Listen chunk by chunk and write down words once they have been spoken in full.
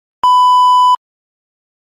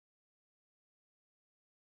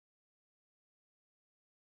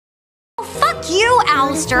you,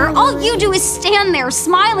 Alastor. All you do is stand there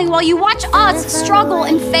smiling while you watch us struggle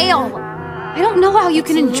and fail. I don't know how you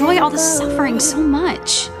can enjoy all the suffering so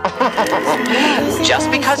much.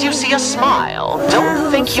 Just because you see a smile,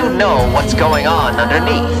 don't think you know what's going on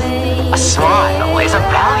underneath. A smile is a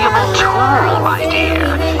valuable tool, my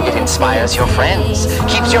dear. It inspires your friends,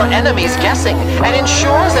 keeps your enemies guessing, and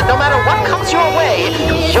ensures that no matter what comes your way,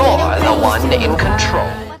 you're the one in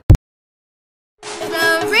control.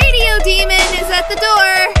 The radio demon is at the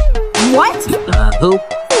door. What? Who?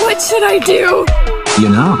 What should I do? You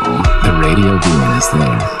know, the radio demon is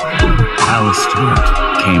there. Alastor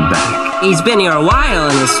came back. He's been here a while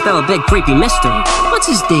and is still a big creepy mystery. What's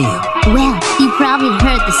his deal? Well, you probably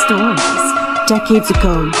heard the stories. Decades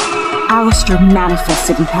ago, Alastor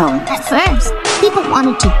manifested in hell. At first, people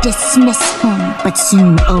wanted to dismiss him, but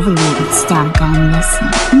soon overlords started going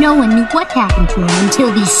missing. No one knew what happened to him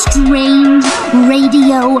until these strange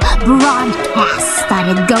radio broadcasts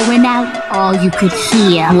started going out. All you could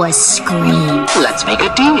hear was screams. Let's make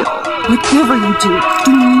a deal. Whatever you do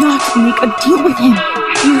not make a deal with him.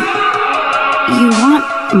 You want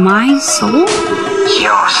my soul?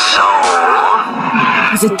 Your soul?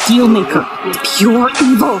 He's a deal maker. Pure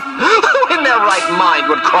evil. Who in their right mind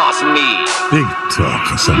would cross me? Big talk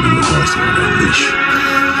for something with also on a leash.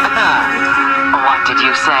 What did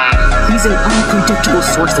you say? He's an unpredictable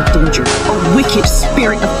source of danger, a wicked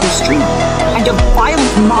spirit of history, and a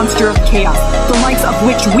violent monster of chaos, the likes of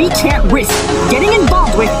which we can't risk getting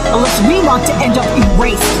involved with unless we want to end up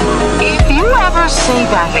erased. If you ever say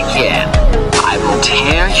that again, I will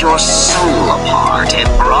tear your soul apart and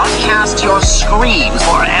broadcast your screams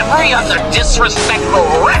for every other disrespectful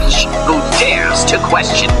wretch who dares to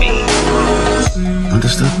question me.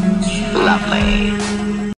 Understood? Lovely.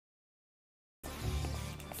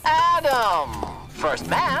 Adam! First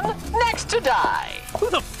man, next to die. Who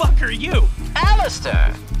the fuck are you?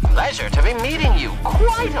 Alastor! Pleasure to be meeting you.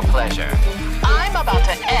 Quite a pleasure. I'm about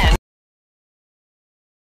to end.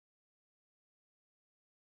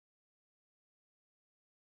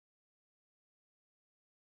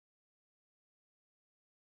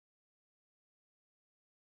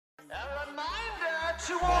 A reminder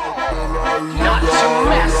to all not to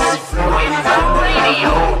mess with the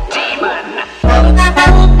radio demon.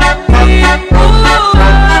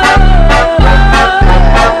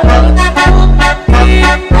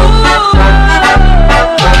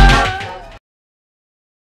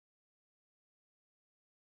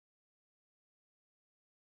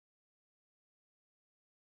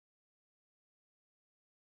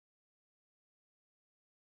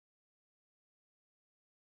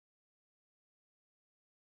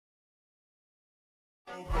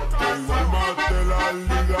 Igual mate la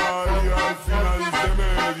liga y al final se me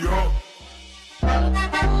dio.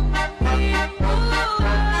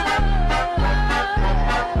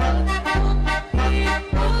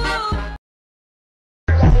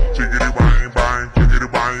 Chiquiri bang bang, chiquiri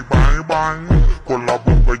bang bang bang. Con la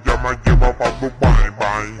boca ya me lleva pa' tu bang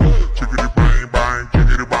bang. Chiquiri bang bang,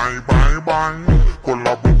 chiquiri bang bang bang. Con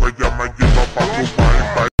la boca ya me lleva pa' tu bang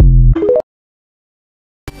bang.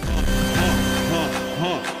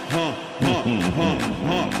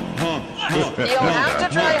 You'll have to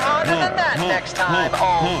try harder than that next time,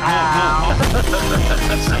 old pal.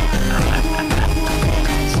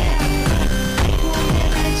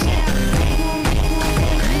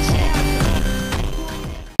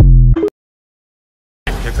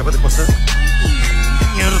 ¿Qué acaba de pasar?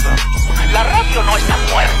 ¡Mierda! La radio no está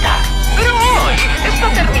muerta, pero hoy está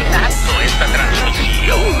terminando esta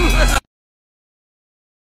transmisión.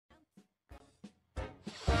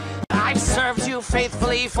 I've served you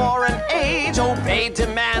faithfully for an age, obeyed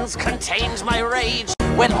demands, contained my rage,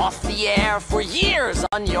 went off the air for years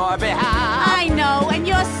on your behalf. I know, and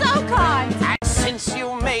you're so kind. And since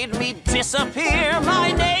you made me disappear,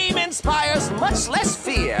 my name inspires much less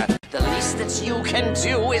fear. The least that you can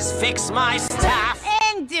do is fix my staff.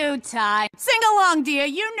 In due time. Sing along, dear.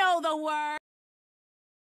 You know the word.